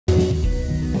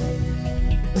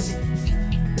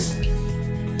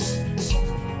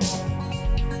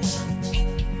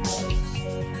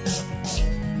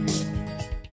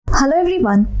Hello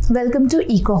everyone, welcome to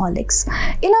Ecoholics.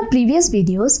 In our previous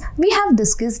videos, we have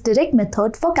discussed direct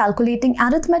method for calculating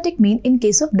arithmetic mean in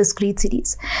case of discrete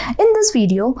series. In this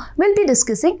video, we'll be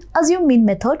discussing assumed mean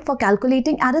method for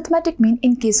calculating arithmetic mean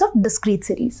in case of discrete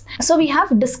series. So we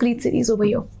have discrete series over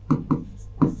here.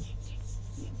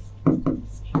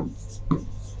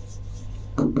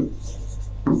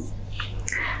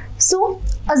 So,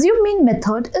 assumed mean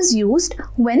method is used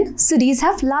when series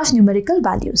have large numerical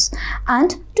values,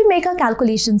 and to make our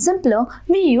calculation simpler,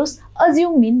 we use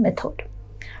assumed mean method.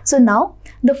 So now,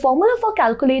 the formula for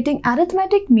calculating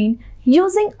arithmetic mean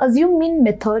using assumed mean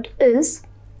method is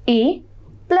A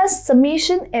plus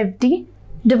summation FD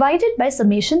divided by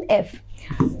summation F.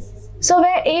 So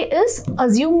where A is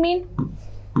assumed mean,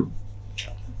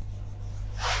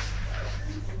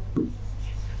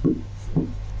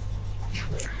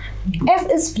 F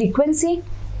is frequency,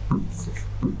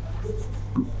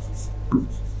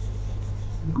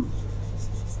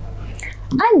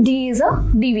 and D is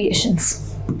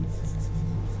deviations.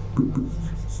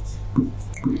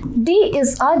 D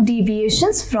is our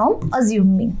deviations from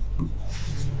assumed mean.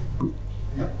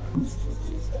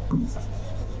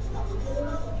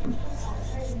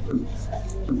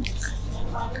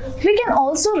 We can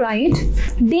also write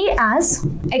D as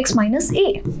x minus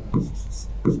A.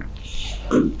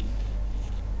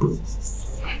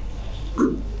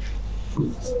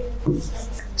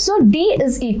 So D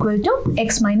is equal to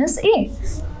x minus A.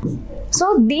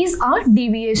 So these are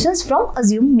deviations from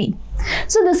assumed mean.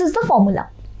 So this is the formula.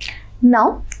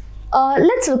 Now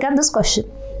let's look at this question.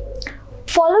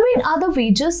 Following are the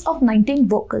wages of 19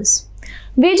 workers.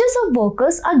 Wages of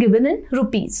workers are given in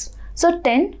rupees. So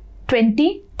 10,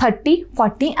 20, 30,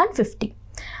 40 and 50.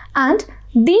 And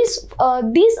these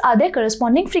are their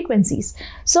corresponding frequencies.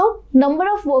 So number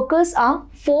of workers are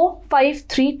 4, 5,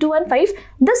 3, 2 and 5.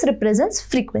 This represents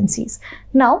frequencies.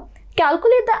 Now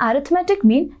calculate the arithmetic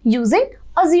mean using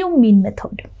assumed mean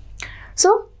method.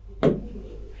 So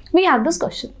we have this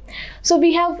question. So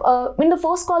we have in the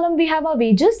first column we have our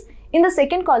wages. In the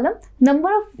second column, number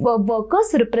of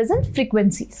workers represent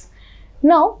frequencies.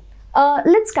 Now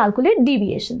let's calculate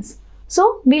deviations.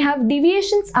 So we have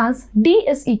deviations as D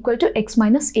is equal to x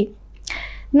minus A.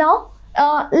 Now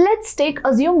let's take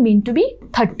assumed mean to be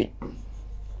 30.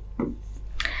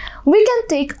 We can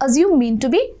take assumed mean to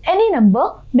be any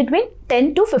number between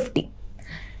 10 to 50.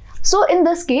 So in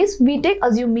this case, we take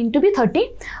assumed mean to be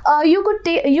 30.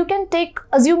 You can take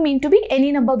assumed mean to be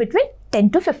any number between 10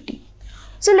 to 50.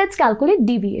 So let's calculate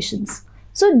deviations.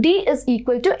 So D is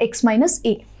equal to x minus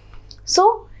A.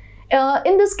 So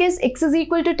in this case, x is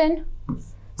equal to 10.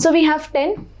 So we have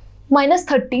 10 minus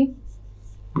 30,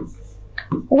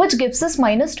 which gives us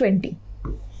minus 20.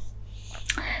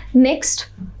 Next,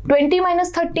 20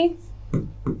 minus 30,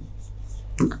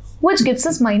 which gives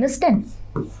us minus 10.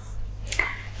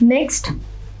 Next,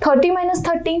 30 minus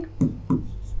 30,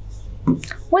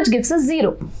 which gives us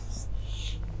 0.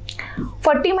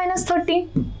 40 minus 30,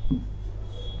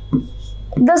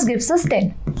 thus gives us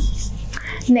 10.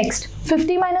 Next,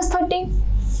 50 minus 30,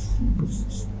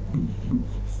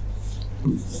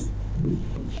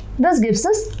 this gives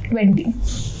us 20.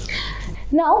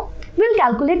 Now we'll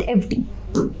calculate FD.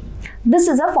 This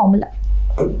is our formula.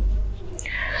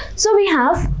 So we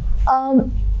have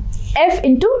F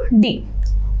into D.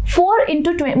 4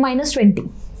 into minus 20.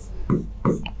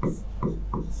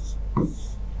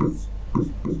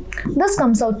 This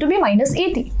comes out to be minus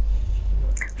 80.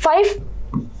 5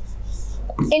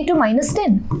 into minus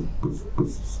 10.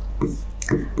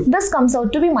 This comes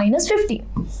out to be minus 50.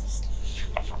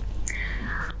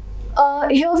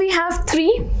 Here we have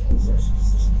 3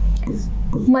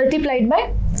 multiplied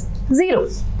by 0.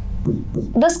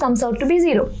 This comes out to be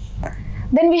 0.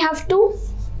 Then we have 2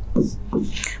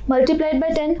 multiplied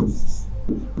by 10.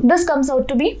 This comes out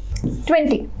to be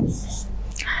 20.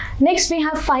 Next we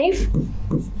have 5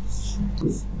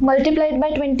 multiplied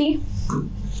by 20.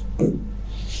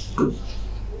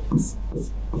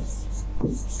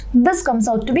 This comes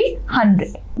out to be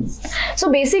 100. So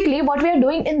basically what we are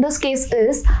doing in this case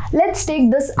is, let's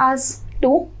take this as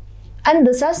 2 and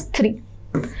this as 3.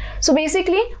 So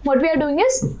basically what we are doing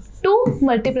is 2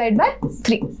 multiplied by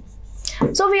 3.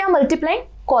 So we are multiplying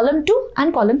column 2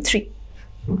 and column 3.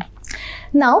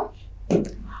 Now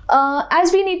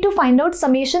as we need to find out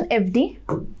summation FD,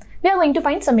 we are going to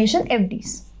find summation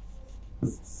FDs.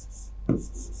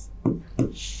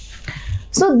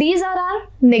 So these are our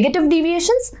negative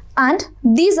deviations and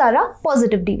these are our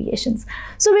positive deviations.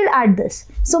 So we'll add this.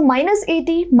 So minus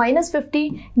 80 minus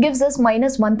 50 gives us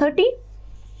minus 130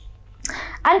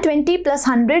 and 20 plus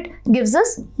 100 gives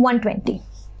us 120.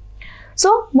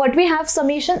 So what we have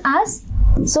summation as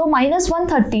So minus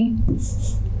 130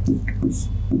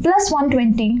 plus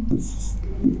 120,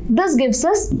 this gives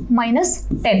us minus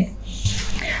 10.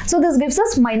 So this gives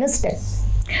us minus 10.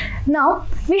 Now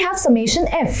we have summation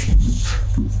f.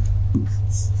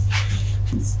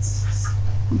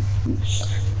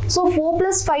 So 4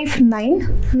 plus 5,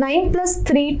 9, 9 plus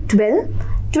 3, 12,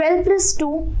 12 plus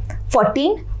 2,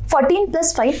 14, 14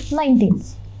 plus 5, 19.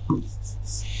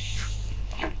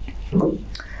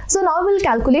 So now we'll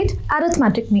calculate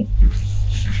arithmetic mean.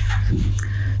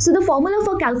 So the formula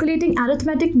for calculating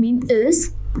arithmetic mean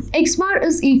is x bar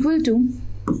is equal to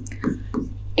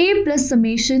a plus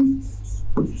summation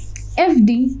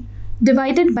fd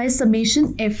divided by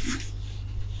summation f.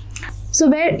 So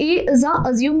where a is our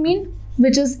assumed mean,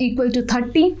 which is equal to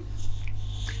 30,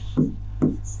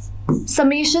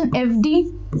 summation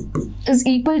fd is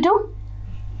equal to,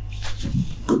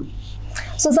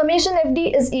 so summation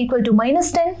fd is equal to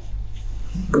minus 10,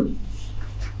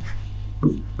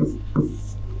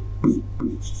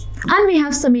 and we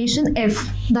have summation f,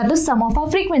 that is sum of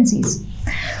our frequencies.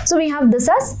 So we have this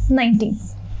as 19.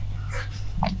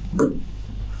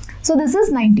 So this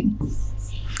is 19.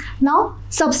 Now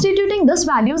substituting these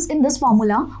values in this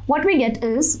formula, what we get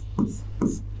is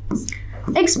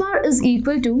x bar is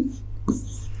equal to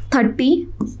 30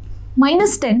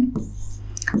 minus 10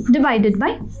 divided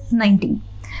by 19.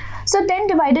 So 10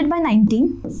 divided by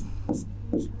 19,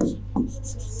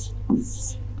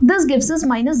 this gives us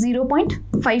minus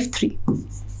 0.53.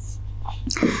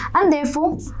 And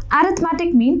therefore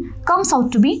arithmetic mean comes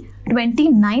out to be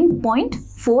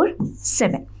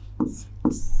 29.47.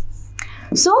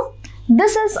 So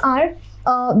this is our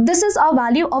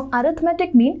value of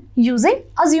arithmetic mean using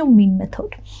assumed mean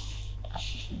method.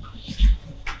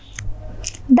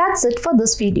 That's it for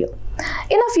this video.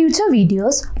 In our future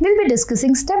videos, we'll be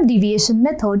discussing step deviation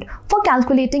method for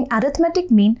calculating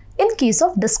arithmetic mean in case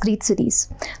of discrete series.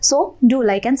 So do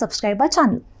like and subscribe our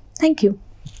channel. Thank you.